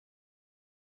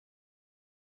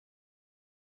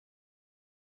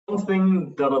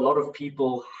Something that a lot of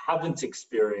people haven't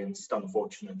experienced,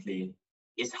 unfortunately,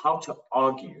 is how to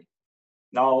argue.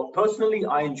 Now, personally,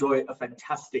 I enjoy a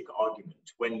fantastic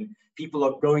argument when people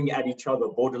are going at each other,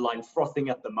 borderline frothing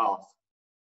at the mouth.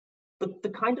 But the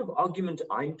kind of argument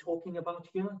I'm talking about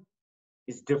here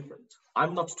is different.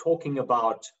 I'm not talking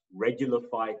about regular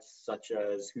fights such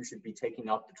as who should be taking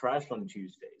out the trash on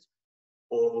Tuesdays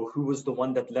or who was the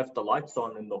one that left the lights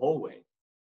on in the hallway.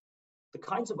 The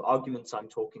kinds of arguments I'm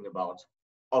talking about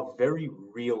are very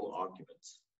real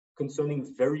arguments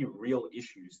concerning very real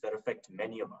issues that affect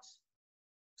many of us.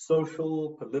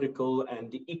 Social, political,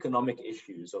 and economic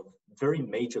issues of very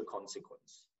major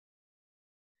consequence.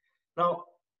 Now,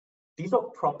 these are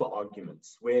proper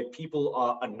arguments where people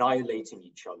are annihilating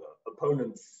each other.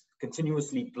 Opponents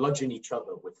continuously bludgeon each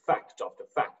other with fact after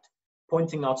fact,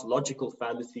 pointing out logical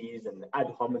fallacies and ad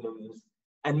hominems,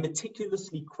 and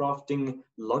meticulously crafting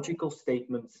logical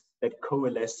statements that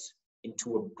coalesce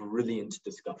into a brilliant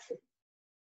discussion.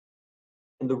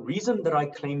 And the reason that I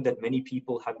claim that many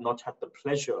people have not had the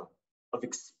pleasure of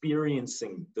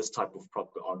experiencing this type of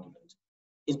proper argument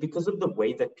is because of the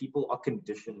way that people are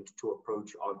conditioned to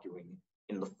approach arguing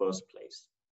in the first place.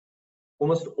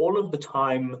 Almost all of the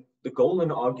time, the goal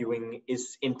in arguing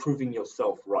is in proving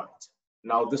yourself right.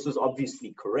 Now, this is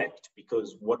obviously correct,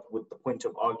 because what would the point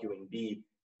of arguing be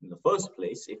in the first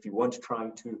place if you weren't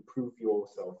trying to prove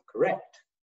yourself correct?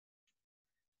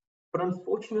 But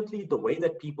unfortunately, the way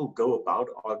that people go about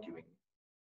arguing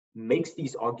makes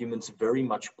these arguments very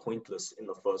much pointless in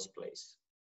the first place.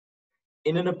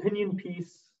 In an opinion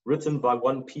piece written by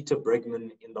one Peter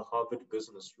Bregman in the Harvard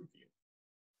Business Review,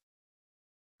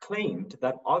 claimed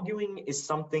that arguing is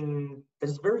something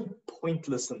that is very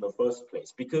pointless in the first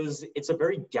place because it's a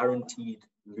very guaranteed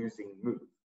losing move.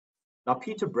 Now,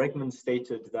 Peter Bregman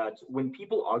stated that when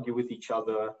people argue with each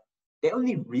other, they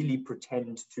only really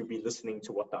pretend to be listening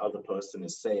to what the other person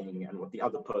is saying and what the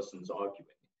other person's arguing.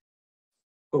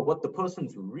 But what the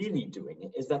person's really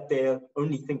doing is that they're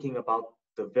only thinking about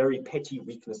the very petty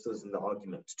weaknesses in the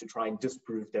argument to try and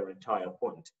disprove their entire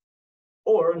point.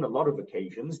 Or in a lot of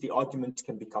occasions, the argument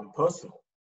can become personal.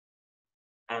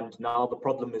 And now the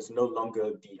problem is no longer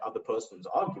the other person's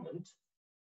argument,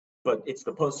 but it's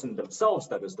the person themselves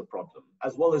that is the problem,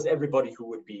 as well as everybody who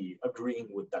would be agreeing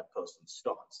with that person's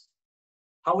stance.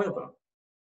 However,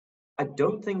 I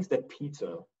don't think that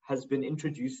Peter has been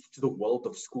introduced to the world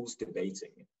of schools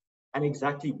debating and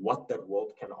exactly what that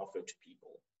world can offer to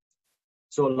people.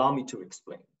 So allow me to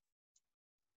explain.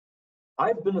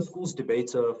 I've been a schools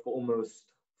debater for almost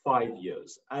 5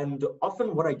 years, and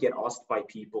often what I get asked by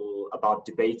people about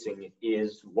debating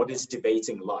is what is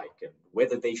debating like and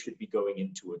whether they should be going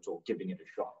into it or giving it a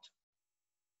shot.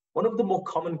 One of the more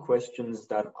common questions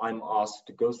that I'm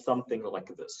asked goes something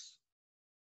like this.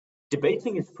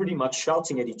 Debating is pretty much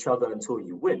shouting at each other until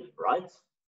you win, right?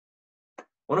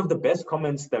 One of the best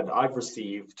comments that I've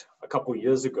received a couple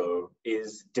years ago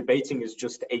is debating is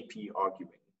just AP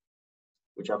arguing,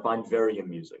 which I find very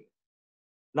amusing.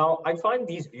 Now, I find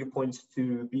these viewpoints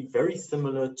to be very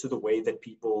similar to the way that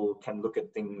people can look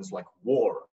at things like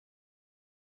war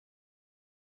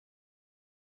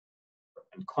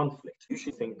and conflict. You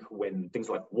should think when things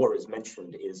like war is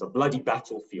mentioned is a bloody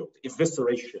battlefield,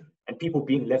 evisceration, and people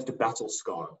being left battle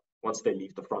scarred once they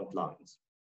leave the front lines.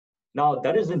 Now,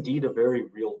 that is indeed a very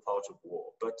real part of war,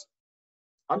 but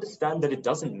understand that it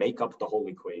doesn't make up the whole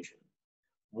equation.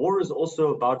 War is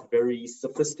also about very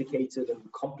sophisticated and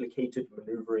complicated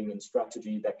maneuvering and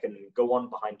strategy that can go on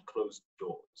behind closed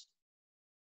doors.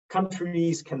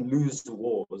 Countries can lose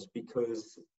wars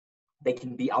because they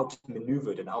can be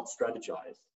outmaneuvered and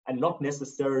out-strategized, and not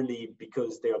necessarily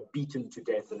because they are beaten to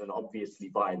death in an obviously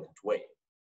violent way.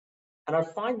 And I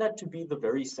find that to be the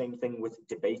very same thing with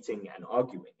debating and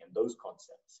arguing and those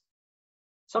concepts.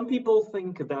 Some people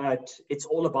think that it's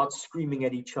all about screaming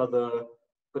at each other,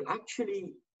 but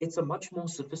actually it's a much more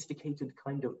sophisticated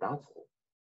kind of battle.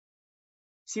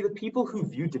 See, the people who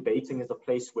view debating as a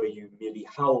place where you merely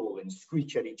howl and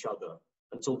screech at each other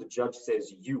until the judge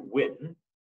says you win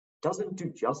doesn't do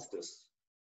justice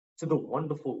to the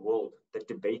wonderful world that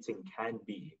debating can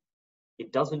be.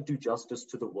 It doesn't do justice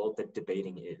to the world that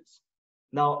debating is.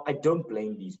 Now, I don't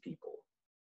blame these people.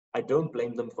 I don't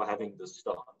blame them for having this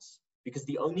stance, because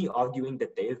the only arguing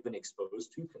that they have been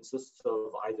exposed to consists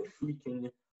of either shrieking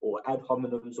or ad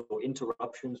hominems or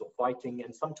interruptions or fighting,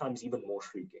 and sometimes even more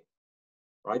shrieking,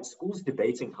 right? Schools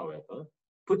debating, however,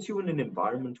 puts you in an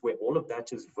environment where all of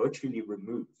that is virtually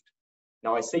removed.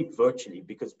 Now, I say virtually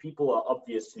because people are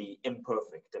obviously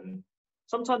imperfect, and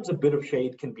sometimes a bit of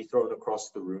shade can be thrown across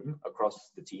the room,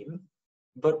 across the team.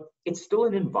 but it's still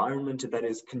an environment that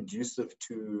is conducive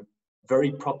to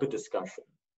very proper discussion.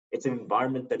 It's an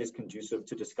environment that is conducive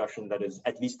to discussion that is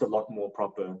at least a lot more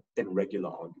proper than regular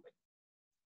arguing.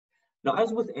 Now,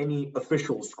 as with any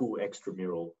official school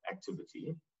extramural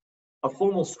activity, a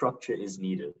formal structure is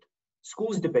needed.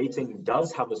 Schools debating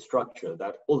does have a structure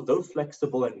that, although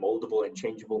flexible and moldable and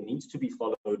changeable, needs to be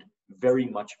followed very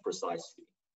much precisely.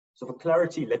 So for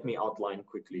clarity, let me outline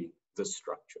quickly this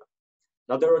structure.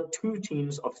 Now, there are two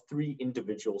teams of 3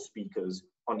 individual speakers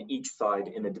on each side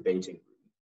in a debating room.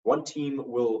 One team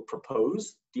will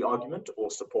propose the argument or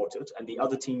support it, and the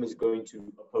other team is going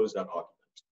to oppose that argument.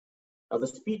 Now, the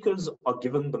speakers are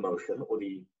given the motion or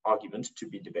the argument to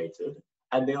be debated,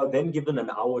 and they are then given an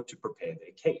hour to prepare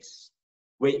their case,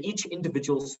 where each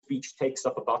individual speech takes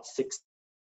up about 6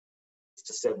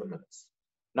 to 7 minutes.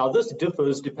 Now, this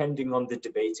differs depending on the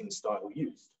debating style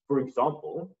used. For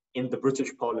example, in the British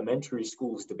parliamentary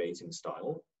schools debating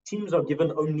style, teams are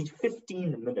given only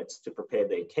 15 minutes to prepare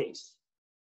their case.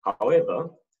 However,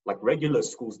 like regular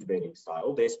schools debating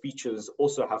style, their speeches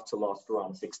also have to last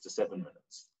around 6 to 7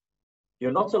 minutes.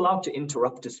 You're not allowed to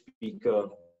interrupt a speaker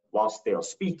whilst they are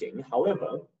speaking.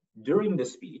 However, during the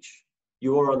speech,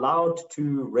 you are allowed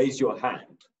to raise your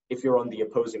hand if you're on the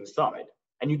opposing side,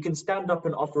 and you can stand up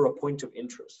and offer a point of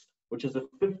interest, which is a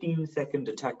 15-second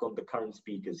attack on the current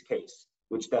speaker's case,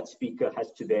 which that speaker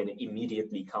has to then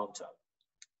immediately counter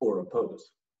or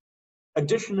oppose.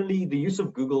 Additionally, the use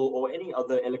of Google or any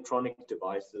other electronic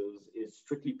devices is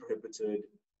strictly prohibited,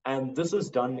 and this is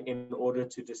done in order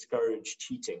to discourage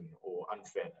cheating or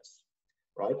unfairness,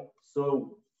 right?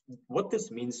 So what this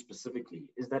means specifically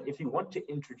is that if you want to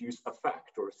introduce a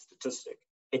fact or a statistic,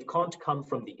 it can't come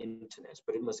from the internet,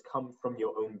 but it must come from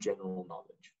your own general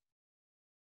knowledge.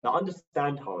 Now,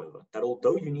 understand, however, that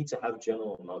although you need to have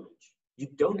general knowledge, you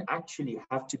don't actually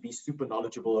have to be super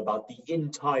knowledgeable about the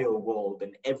entire world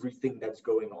and everything that's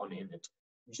going on in it,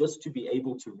 just to be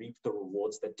able to reap the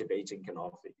rewards that debating can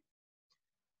offer you.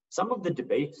 Some of the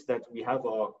debates that we have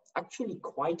are actually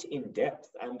quite in-depth,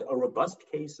 and a robust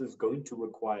case is going to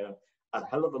require a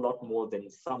hell of a lot more than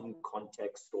some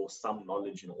context or some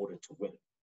knowledge in order to win.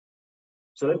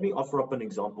 So let me offer up an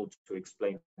example to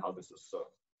explain how this is so.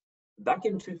 Back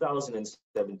in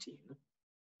 2017,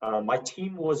 my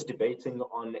team was debating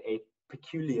on a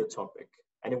peculiar topic,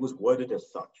 and it was worded as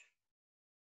such.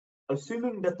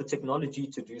 Assuming that the technology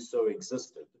to do so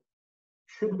existed,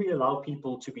 should we allow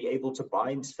people to be able to buy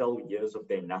and sell years of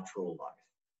their natural life?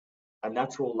 A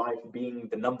natural life being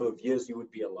the number of years you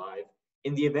would be alive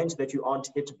in the event that you aren't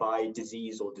hit by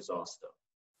disease or disaster.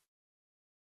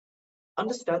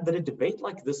 Understand that a debate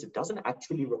like this, it doesn't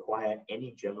actually require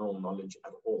any general knowledge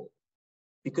at all,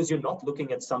 because you're not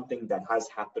looking at something that has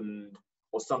happened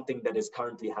or something that is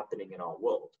currently happening in our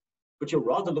world, but you're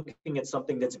rather looking at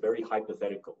something that's very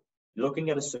hypothetical. You're looking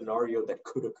at a scenario that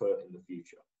could occur in the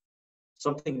future,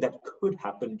 something that could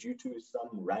happen due to some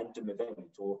random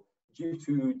event or due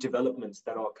to developments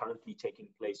that are currently taking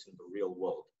place in the real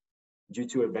world, due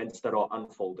to events that are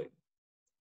unfolding.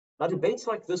 Now, debates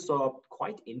like this are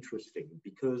quite interesting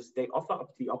because they offer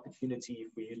up the opportunity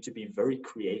for you to be very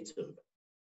creative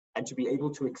and to be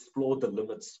able to explore the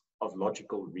limits of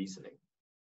logical reasoning.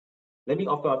 Let me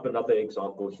offer up another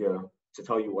example here to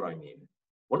tell you what I mean.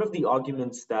 One of the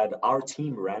arguments that our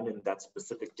team ran in that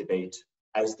specific debate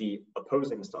as the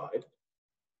opposing side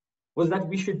was that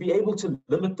we should be able to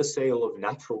limit the sale of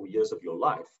natural years of your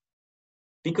life,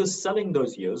 because selling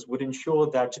those years would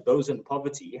ensure that those in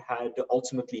poverty had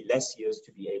ultimately less years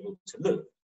to be able to live.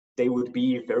 They would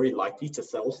be very likely to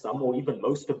sell some or even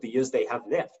most of the years they have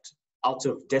left out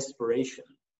of desperation.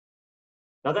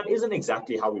 Now, that isn't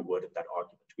exactly how we worded that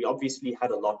argument. We obviously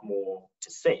had a lot more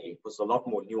to say. It was a lot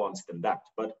more nuanced than that,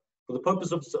 but for the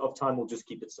purpose of time, we'll just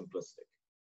keep it simplistic.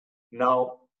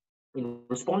 Now, in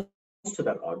response to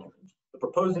that argument, the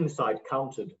proposing side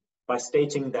countered by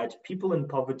stating that people in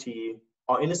poverty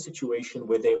are in a situation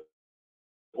where they're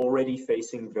already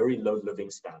facing very low living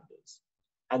standards,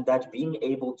 and that being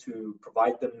able to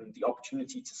provide them the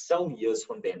opportunity to sell years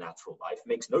from their natural life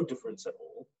makes no difference at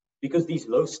all, because these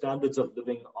low standards of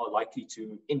living are likely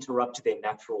to interrupt their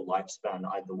natural lifespan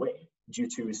either way, due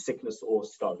to sickness or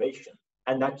starvation,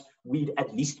 and that we'd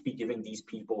at least be giving these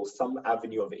people some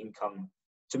avenue of income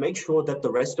to make sure that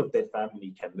the rest of their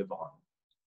family can live on.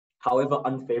 However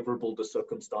unfavorable the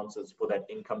circumstances for that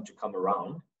income to come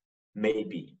around may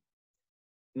be.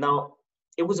 Now,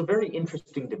 it was a very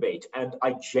interesting debate, and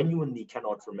I genuinely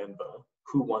cannot remember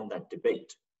who won that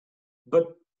debate. But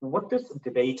what this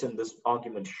debate and this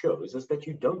argument shows is that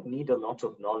you don't need a lot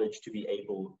of knowledge to be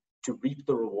able to reap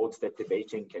the rewards that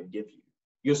debating can give you.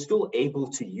 you're still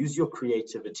able to use your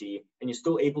creativity and you're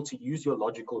still able to use your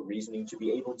logical reasoning to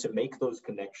be able to make those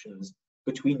connections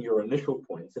between your initial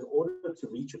points in order to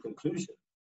reach a conclusion.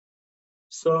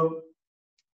 So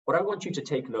what I want you to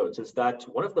take note is that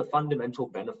one of the fundamental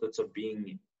benefits of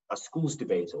being a schools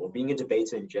debater or being a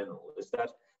debater in general is that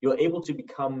you're able to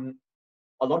become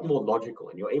a lot more logical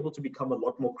and you're able to become a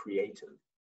lot more creative,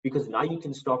 because now you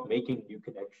can start making new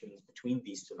connections between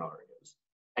these scenarios,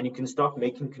 and you can start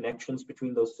making connections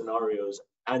between those scenarios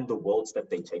and the worlds that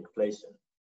they take place in.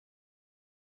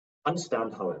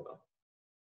 Understand, however,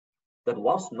 that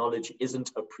whilst knowledge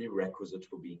isn't a prerequisite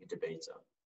for being a debater,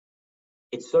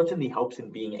 it certainly helps in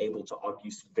being able to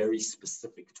argue very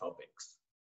specific topics,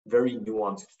 very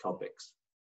nuanced topics.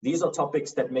 These are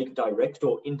topics that make direct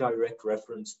or indirect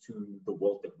reference to the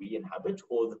world that we inhabit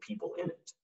or the people in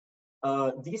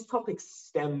it. These topics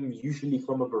stem usually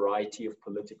from a variety of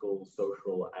political,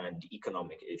 social, and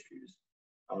economic issues.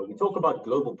 We talk about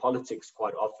global politics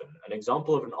quite often. An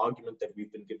example of an argument that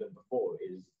we've been given before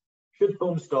is, should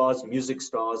film stars, music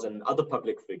stars, and other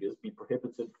public figures be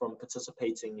prohibited from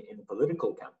participating in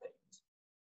political campaigns?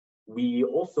 We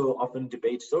also often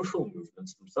debate social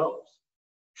movements themselves.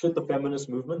 Should the feminist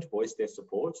movement voice their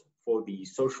support for the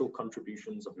social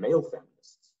contributions of male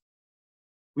feminists?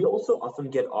 We also often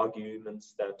get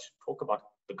arguments that talk about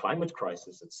the climate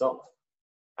crisis itself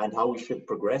and how we should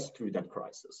progress through that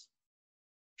crisis.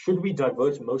 Should we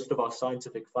divert most of our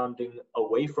scientific funding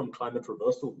away from climate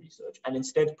reversal research and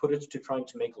instead put it to trying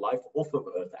to make life off of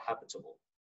Earth habitable?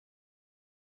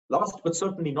 Last but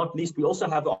certainly not least, we also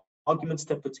have arguments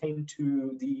that pertain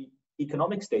to the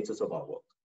economic status of our world.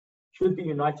 Should the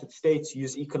United States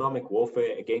use economic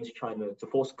warfare against China to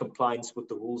force compliance with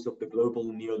the rules of the global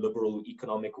neoliberal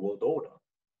economic world order?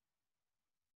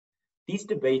 These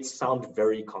debates sound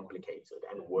very complicated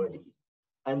and wordy,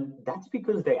 and that's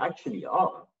because they actually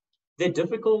are. They're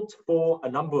difficult for a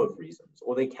number of reasons,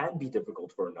 or they can be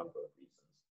difficult for a number of reasons.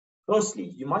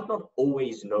 Firstly, you might not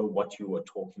always know what you are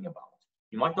talking about.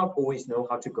 You might not always know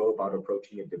how to go about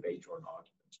approaching a debate or an argument.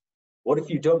 What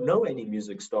if you don't know any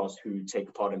music stars who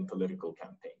take part in political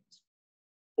campaigns?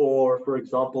 Or, for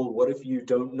example, what if you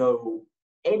don't know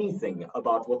anything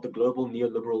about what the global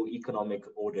neoliberal economic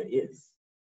order is?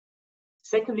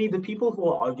 Secondly, the people who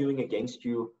are arguing against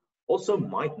you also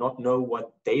might not know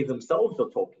what they themselves are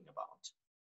talking about.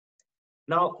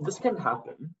 Now, this can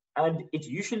happen, and it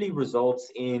usually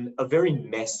results in a very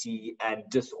messy and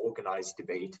disorganized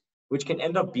debate, which can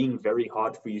end up being very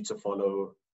hard for you to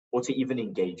follow or to even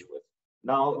engage with.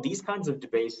 Now, these kinds of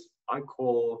debates I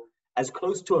call as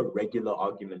close to a regular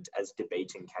argument as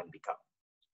debating can become.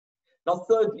 Now,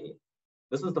 thirdly,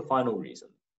 this is the final reason,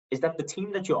 is that the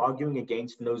team that you're arguing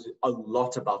against knows a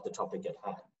lot about the topic at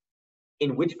hand,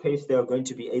 in which case they are going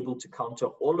to be able to counter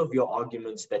all of your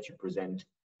arguments that you present,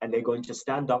 and they're going to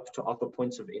stand up to offer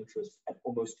points of interest at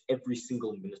almost every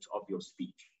single minute of your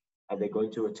speech, and they're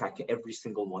going to attack every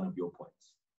single one of your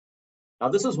points. Now,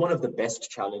 this is one of the best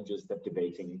challenges that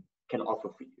debating can offer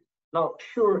for you. Now,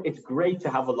 sure, it's great to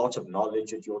have a lot of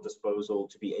knowledge at your disposal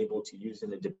to be able to use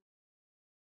in a debate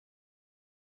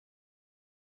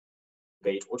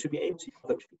or to be able to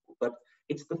other people, but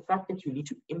it's the fact that you need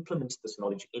to implement this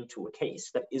knowledge into a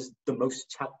case that is the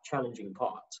most challenging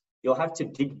part. You'll have to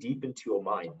dig deep into your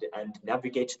mind and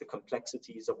navigate the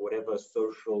complexities of whatever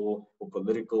social or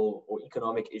political or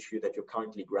economic issue that you're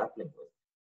currently grappling with.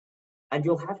 And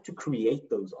you'll have to create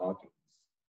those arguments.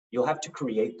 You'll have to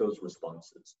create those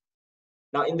responses.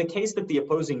 Now, in the case that the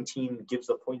opposing team gives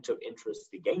a point of interest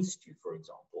against you, for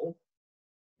example,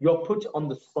 you're put on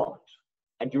the spot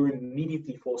and you're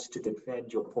immediately forced to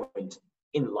defend your point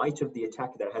in light of the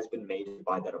attack that has been made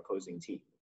by that opposing team.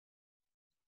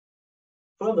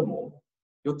 Furthermore,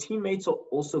 your teammates are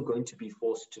also going to be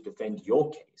forced to defend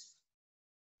your case.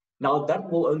 Now,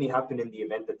 that will only happen in the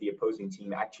event that the opposing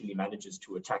team actually manages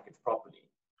to attack it properly.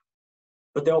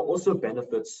 But there are also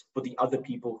benefits for the other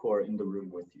people who are in the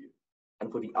room with you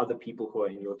and for the other people who are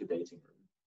in your debating room.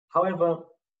 However,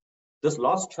 this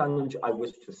last challenge I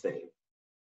wish to save,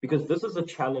 because this is a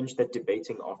challenge that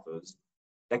debating offers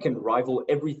that can rival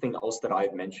everything else that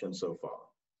I've mentioned so far.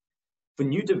 For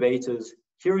new debaters,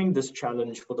 hearing this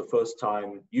challenge for the first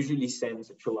time usually sends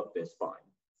a chill up their spine.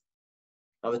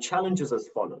 Now, the challenge is as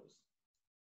follows.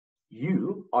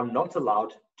 You are not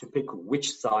allowed to pick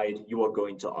which side you are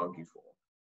going to argue for.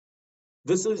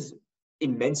 This is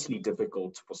immensely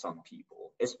difficult for some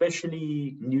people,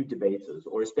 especially new debaters,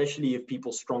 or especially if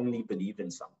people strongly believe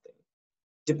in something.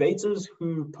 Debaters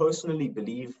who personally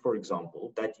believe, for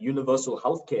example, that universal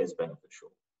healthcare is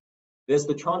beneficial. There's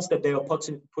the chance that they are put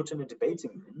in a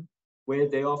debating room where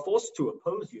they are forced to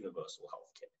oppose universal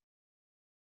healthcare.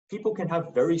 People can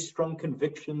have very strong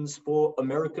convictions for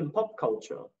American pop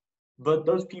culture, but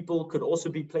those people could also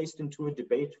be placed into a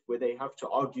debate where they have to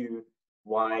argue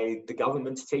why the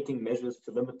government's taking measures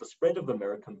to limit the spread of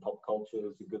American pop culture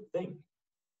is a good thing.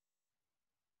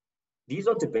 These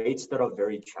are debates that are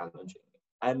very challenging.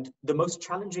 And the most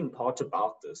challenging part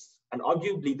about this, and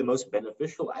arguably the most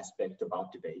beneficial aspect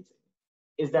about debating,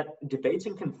 is that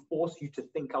debating can force you to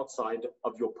think outside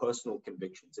of your personal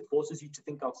convictions. It forces you to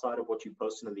think outside of what you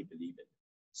personally believe in,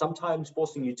 sometimes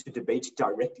forcing you to debate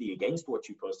directly against what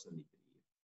you personally believe.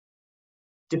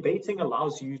 Debating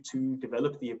allows you to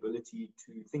develop the ability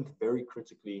to think very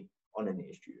critically on an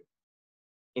issue,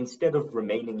 instead of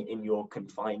remaining in your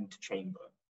confined chamber,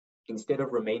 instead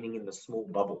of remaining in the small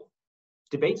bubble.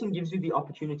 Debating gives you the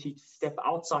opportunity to step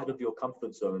outside of your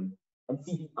comfort zone and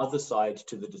see the other side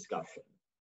to the discussion,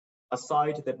 a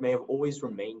side that may have always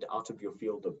remained out of your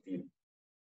field of view.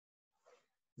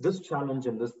 This challenge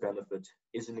and this benefit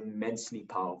is an immensely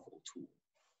powerful tool,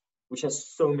 which has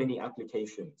so many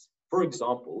applications. For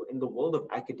example, in the world of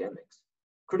academics,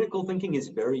 critical thinking is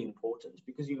very important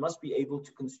because you must be able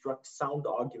to construct sound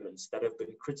arguments that have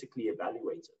been critically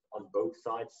evaluated on both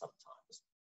sides sometimes.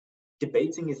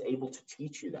 Debating is able to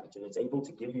teach you that, and it's able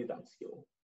to give you that skill.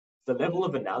 The level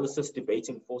of analysis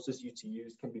debating forces you to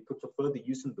use can be put to further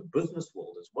use in the business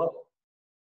world as well.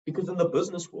 Because in the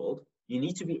business world, you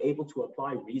need to be able to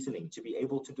apply reasoning to be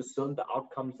able to discern the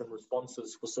outcomes and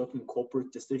responses for certain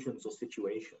corporate decisions or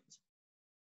situations.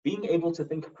 Being able to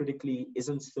think critically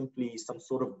isn't simply some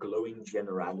sort of glowing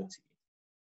generality.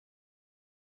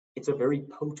 It's a very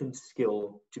potent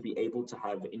skill to be able to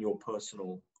have in your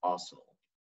personal arsenal.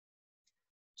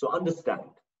 So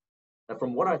understand that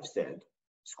from what I've said,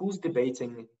 schools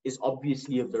debating is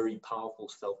obviously a very powerful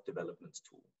self-development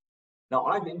tool. Now,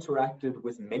 I've interacted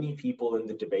with many people in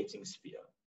the debating sphere,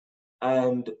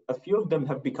 and a few of them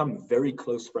have become very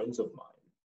close friends of mine,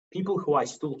 people who I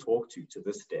still talk to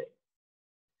this day.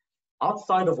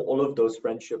 Outside of all of those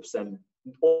friendships and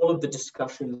all of the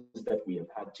discussions that we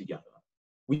have had together,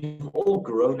 we've all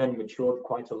grown and matured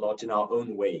quite a lot in our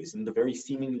own ways in the very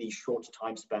seemingly short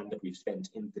time span that we've spent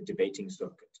in the debating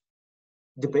circuit.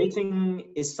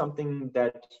 Debating is something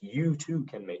that you too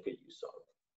can make a use of.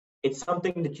 It's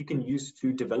something that you can use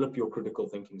to develop your critical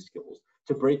thinking skills,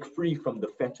 to break free from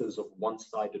the fetters of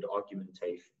one-sided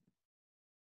argumentation,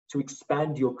 to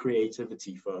expand your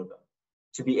creativity further,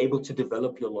 to be able to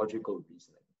develop your logical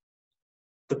reasoning.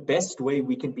 The best way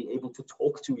we can be able to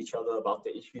talk to each other about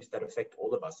the issues that affect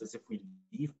all of us is if we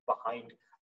leave behind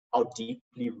our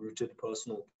deeply rooted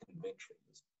personal convictions.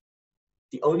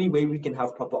 The only way we can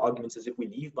have proper arguments is if we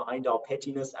leave behind our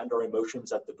pettiness and our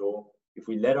emotions at the door, if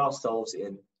we let ourselves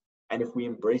in, and if we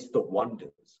embrace the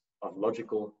wonders of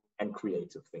logical and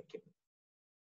creative thinking.